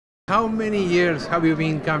How many years have you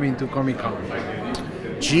been coming to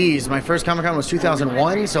Comic-Con? Geez, my first Comic-Con was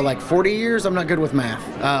 2001, so like 40 years? I'm not good with math.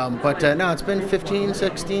 No, it's been 15,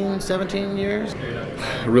 16, 17 years.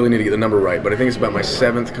 I really need to get the number right, but I think it's about my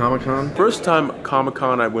 7th Comic-Con. First time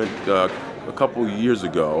Comic-Con I went a couple years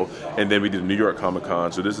ago, and then we did New York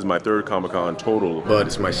Comic-Con, so this is my 3rd Comic-Con total. But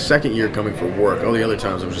it's my 2nd year coming for work. All the other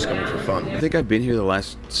times I was just coming for fun. I think I've been here the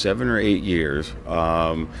last 7 or 8 years.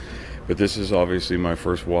 But this is obviously my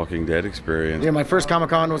first Walking Dead experience. Yeah, my first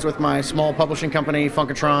Comic-Con was with my small publishing company,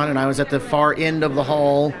 Funkatron, and I was at the far end of the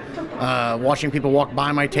hall, watching people walk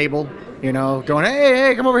by my table, you know, going,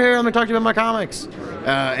 hey, come over here, let me talk to you about my comics.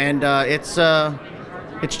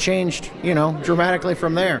 It's changed, you know, dramatically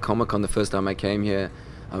from there. Comic-Con, the first time I came here,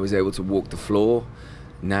 I was able to walk the floor.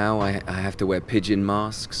 Now I have to wear pigeon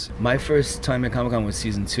masks. My first time at Comic-Con was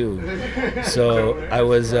season 2, so I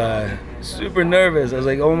was super nervous. I was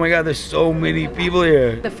like, oh my god, there's so many people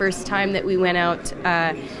here. The first time that we went out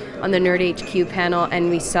on the Nerd HQ panel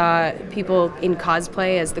and we saw people in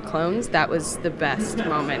cosplay as the clones, that was the best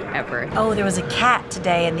moment ever. Oh, there was a cat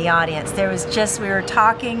today in the audience. There was just, we were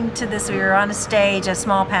talking to this, we were on a stage, a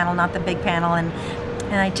small panel, not the big panel, and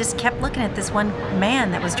I just kept looking at this one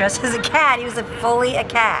man that was dressed as a cat. He was fully a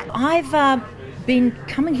cat. I've been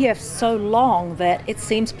coming here so long that it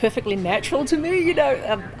seems perfectly natural to me. You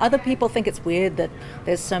know, other people think it's weird that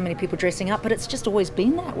there's so many people dressing up, but it's just always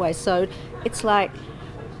been that way. So it's like,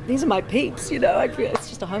 these are my peeps, you know, I feel it's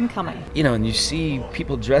just a homecoming. You know, and you see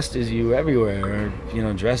people dressed as you everywhere, or, you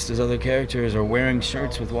know, dressed as other characters, or wearing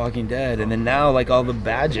shirts with Walking Dead, and then now, like, all the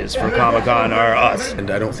badges for Comic-Con are us. And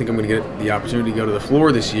I don't think I'm going to get the opportunity to go to the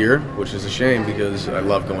floor this year, which is a shame because I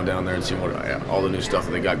love going down there and seeing all the new stuff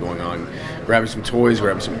that they got going on, grabbing some toys,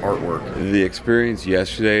 grabbing some artwork. The experience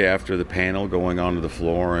yesterday after the panel, going onto the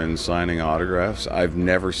floor and signing autographs, I've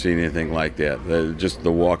never seen anything like that. Just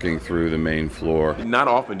the walking through the main floor. Not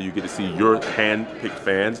often do you get to see your hand-picked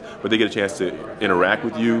fans, but they get a chance to interact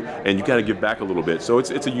with you, and you kind of give back a little bit. So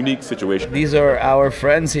it's a unique situation. These are our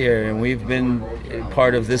friends here, and we've been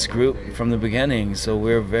part of this group from the beginning, so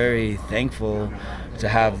we're very thankful to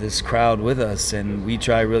have this crowd with us, and we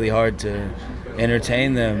try really hard to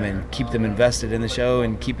entertain them and keep them invested in the show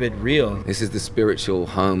and keep it real. This is the spiritual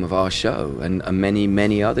home of our show and many,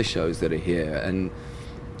 many other shows that are here. And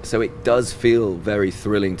so it does feel very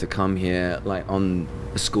thrilling to come here, like on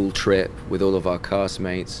a school trip with all of our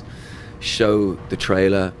castmates, show the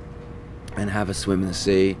trailer and have a swim in the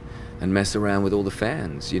sea and mess around with all the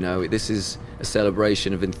fans. You know, this is a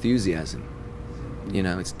celebration of enthusiasm. You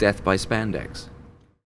know, it's death by spandex.